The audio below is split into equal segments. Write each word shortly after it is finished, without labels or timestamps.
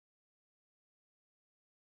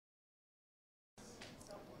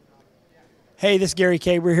Hey, this is Gary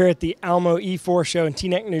Kayye. We're here at the Almo E4 show in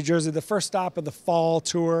Teaneck, New Jersey, the first stop of the fall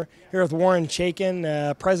tour. Here with Warren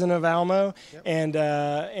Chaiken, president of Almo,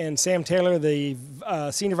 and Sam Taylor, the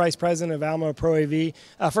senior vice president of Almo Pro A.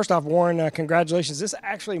 First off, Warren, congratulations. This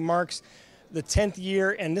actually marks the 10th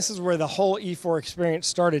year, and this is where the whole E4 experience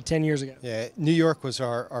started 10 years ago. Yeah, New York was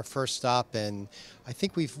our first stop, and I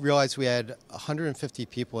think we've realized we had 150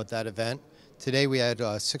 people at that event. Today we had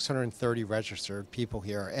 630 registered people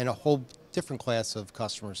here and a whole different class of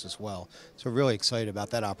customers as well. So we're really excited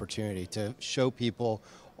about that opportunity to show people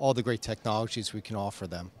all the great technologies we can offer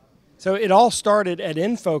them. So it all started at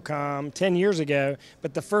Infocom 10 years ago,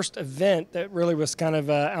 but the first event that really was kind of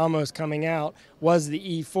Almo's coming out was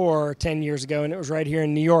the E4 10 years ago, and it was right here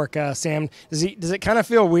in New York. Sam, does it kind of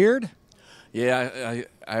feel weird? Yeah,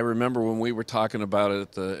 I remember when we were talking about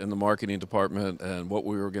it in the marketing department and what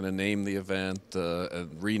we were going to name the event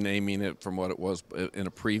and renaming it from what it was in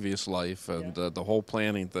a previous life, and the whole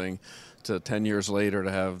planning thing to 10 years later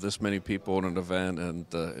to have this many people in an event, and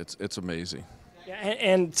it's amazing. Yeah,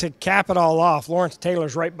 and to cap it all off, Lawrence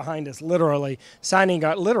Taylor's right behind us, literally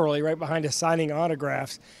right behind us, signing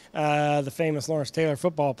autographs. The famous Lawrence Taylor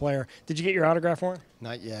football player. Did you get your autograph, Warren?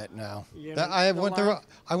 Not yet, no. I want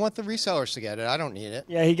the resellers to get it. I don't need it.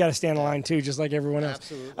 Yeah, he got to stand in line too, just like everyone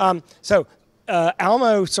else. Absolutely. So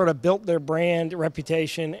Almo sort of built their brand,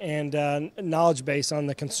 reputation, and knowledge base on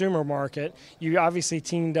the consumer market. You obviously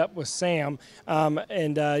teamed up with Sam,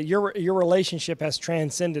 and your relationship has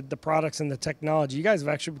transcended the products and the technology. You guys have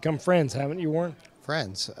actually become friends, haven't you, Warren?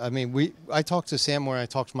 Friends. I mean, I talk to Sam more than I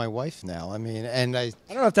talk to my wife now. I mean, and I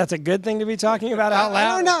don't know if that's a good thing to be talking about out loud.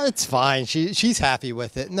 I don't know. It's fine. She's happy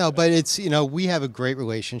with it. No, but it's, we have a great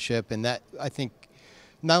relationship, and that, I think,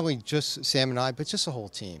 not only just Sam and I, but just the whole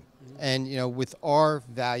team. And, with our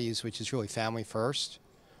values, which is really family first,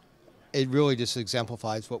 it really just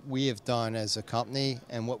exemplifies what we have done as a company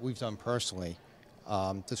and what we've done personally,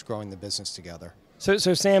 just growing the business together. So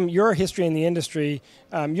Sam, your history in the industry,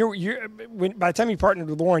 by the time you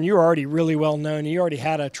partnered with Warren, you were already really well known. You already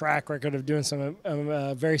had a track record of doing some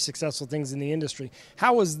very successful things in the industry.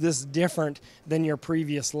 How was this different than your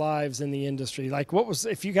previous lives in the industry? Like,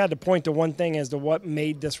 if you had to point to one thing as to what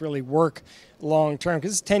made this really work long term?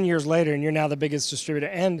 Because it's 10 years later, and you're now the biggest distributor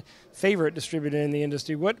and favorite distributor in the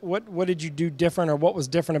industry. What did you do different, or what was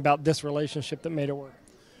different about this relationship that made it work?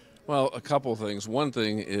 Well, a couple of things. One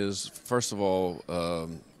thing is, first of all,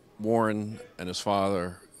 Warren and his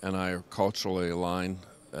father and I are culturally aligned,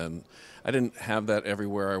 and I didn't have that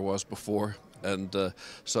everywhere I was before, and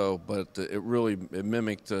but it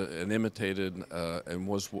mimicked and imitated and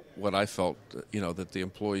was what I felt, that the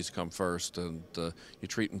employees come first, and you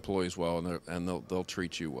treat employees well, and they'll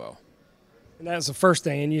treat you well. And that's the first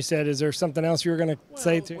thing. And you said, is there something else you were going to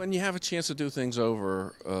say to? When you have a chance to do things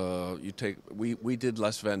over, we did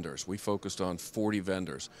less vendors. We focused on 40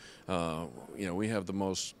 vendors. We have the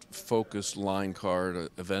most focused line card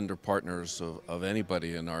vendor partners of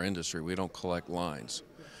anybody in our industry. We don't collect lines.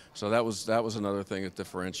 So that was another thing that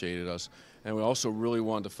differentiated us. And we also really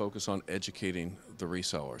wanted to focus on educating the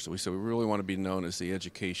resellers. So we said we really want to be known as the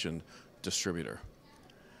education distributor.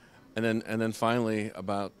 And then finally,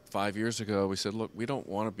 about 5 years ago, we said, look, we don't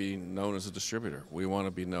want to be known as a distributor. We want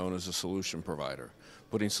to be known as a solution provider,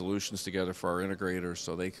 putting solutions together for our integrators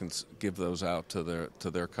so they can give those out to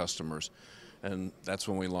their customers. And that's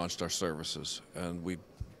when we launched our services. And we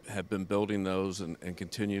have been building those and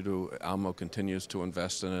Almo continues to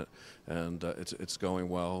invest in it, and it's going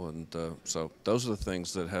well. And so those are the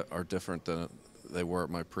things that are different than they were at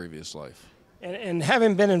my previous life. And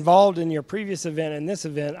having been involved in your previous event and this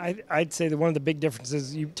event, I'd say that one of the big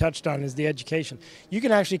differences you touched on is the education. You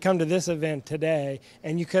can actually come to this event today,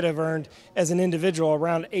 and you could have earned, as an individual,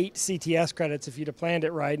 around 8 CTS credits if you'd have planned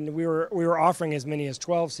it right, and we were offering as many as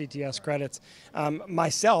 12 CTS credits.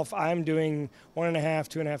 Myself, I'm doing 1.5,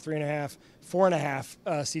 2.5, 3.5, 4.5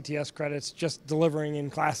 CTS credits just delivering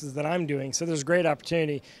in classes that I'm doing. So there's a great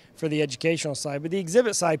opportunity for the educational side. But the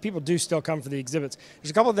exhibit side, people do still come for the exhibits.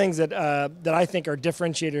 There's a couple of things that I think are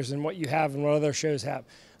differentiators in what you have and what other shows have.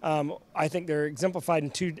 I think they're exemplified in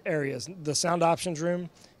 2 areas. The sound options room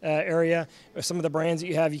area, some of the brands that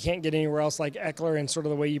you have you can't get anywhere else, like Eckler, and sort of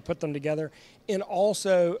the way you put them together. And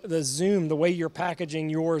also the Zoom, the way you're packaging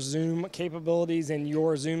your Zoom capabilities and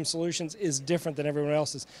your Zoom solutions is different than everyone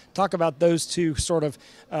else's. Talk about those 2 sort of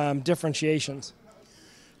differentiations.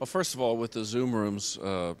 Well, first of all, with the Zoom rooms,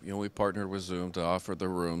 we partnered with Zoom to offer the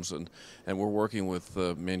rooms, and we're working with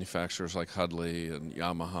manufacturers like Hudley and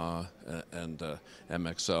Yamaha and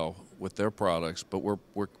MXL with their products, but we're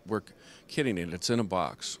kitting it. It's in a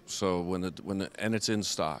box, so and it's in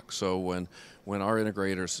stock. So when our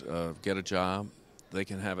integrators get a job, they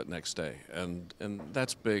can have it next day, and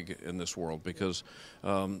that's big in this world, because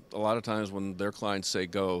a lot of times when their clients say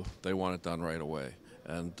go, they want it done right away,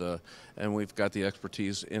 and we've got the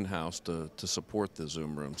expertise in-house to support the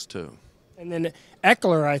Zoom rooms too. And then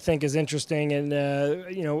Eckler, I think, is interesting. And,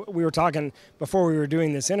 you know, we were talking before we were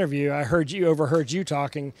doing this interview. I overheard you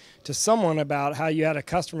talking to someone about how you had a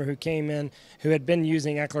customer who came in who had been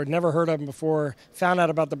using Eckler, never heard of them before, found out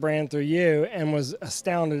about the brand through you, and was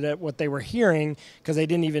astounded at what they were hearing because they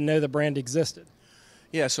didn't even know the brand existed.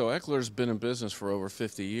 Yeah, so Eckler's been in business for over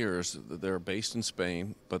 50 years. They're based in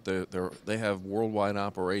Spain, but they have worldwide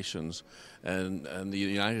operations, and the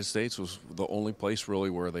United States was the only place really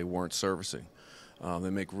where they weren't servicing. They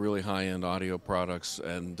make really high-end audio products,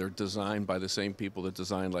 and they're designed by the same people that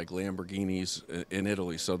design like Lamborghinis in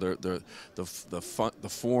Italy. So the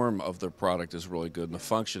form of their product is really good, and the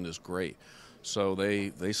function is great. So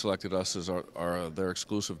they selected us as their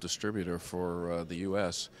exclusive distributor for the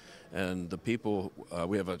U.S. And the people,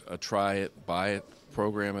 we have a try it, buy it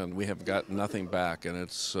program, and we have got nothing back. And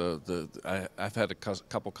it's I've had a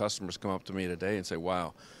couple customers come up to me today and say,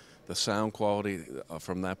 "Wow, the sound quality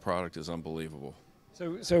from that product is unbelievable."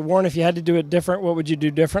 So Warren, if you had to do it different, what would you do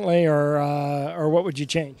differently, or what would you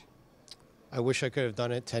change? I wish I could have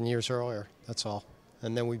done it 10 years earlier. That's all,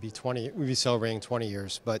 and then we'd be celebrating 20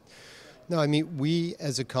 years. But no, I mean, we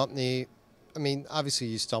as a company, I mean, obviously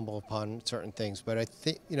you stumble upon certain things, but I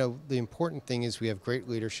think, you know, the important thing is we have great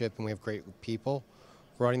leadership and we have great people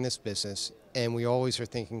running this business, and we always are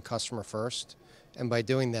thinking customer first, and by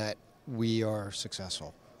doing that, we are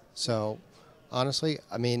successful. So honestly,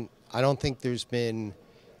 I mean, I don't think there's been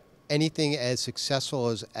anything as successful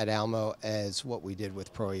as at Almo as what we did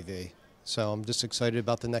with Pro AV. So I'm just excited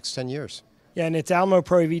about the next 10 years. Yeah, and it's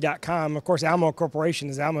almoproav.com. Of course, Almo Corporation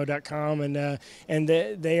is almo.com, and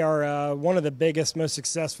they are one of the biggest, most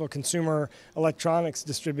successful consumer electronics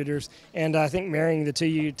distributors. And I think marrying the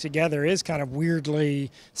two together is kind of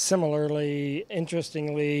weirdly, similarly,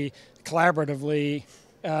 interestingly, collaboratively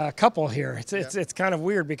couple here. It's kind of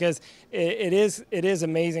weird because it is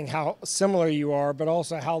amazing how similar you are, but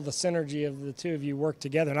also how the synergy of the two of you work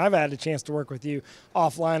together. And I've had a chance to work with you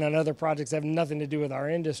offline on other projects that have nothing to do with our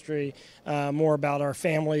industry, more about our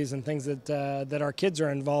families and things that our kids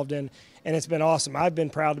are involved in. And it's been awesome. I've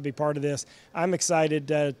been proud to be part of this. I'm excited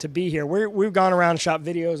to be here. We've gone around and shot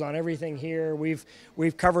videos on everything here. We've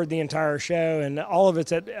covered the entire show, and all of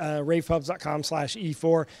it's at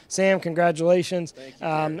ravepubs.com/E4. Sam, congratulations. Thank you,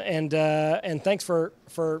 and thanks for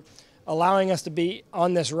allowing us to be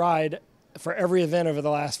on this ride for every event over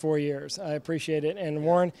the last 4 years. I appreciate it. And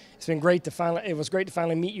Warren, it was great to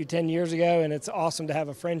finally meet you 10 years ago, and it's awesome to have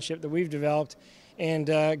a friendship that we've developed. And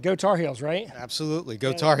go Tar Heels, right? Absolutely.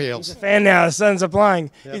 Go Tar Heels. He's a fan now. His son's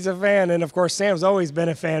applying. Yep. He's a fan. And, of course, Sam's always been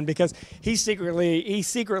a fan because he's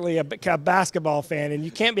secretly a basketball fan. And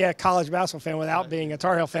you can't be a college basketball fan without being a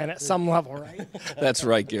Tar Heel fan at some level, right? That's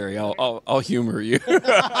right, Gary. I'll humor you.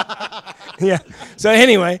 Yeah. So,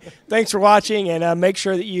 anyway, thanks for watching. And make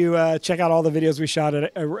sure that you check out all the videos we shot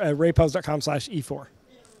at ravepubs.com/E4.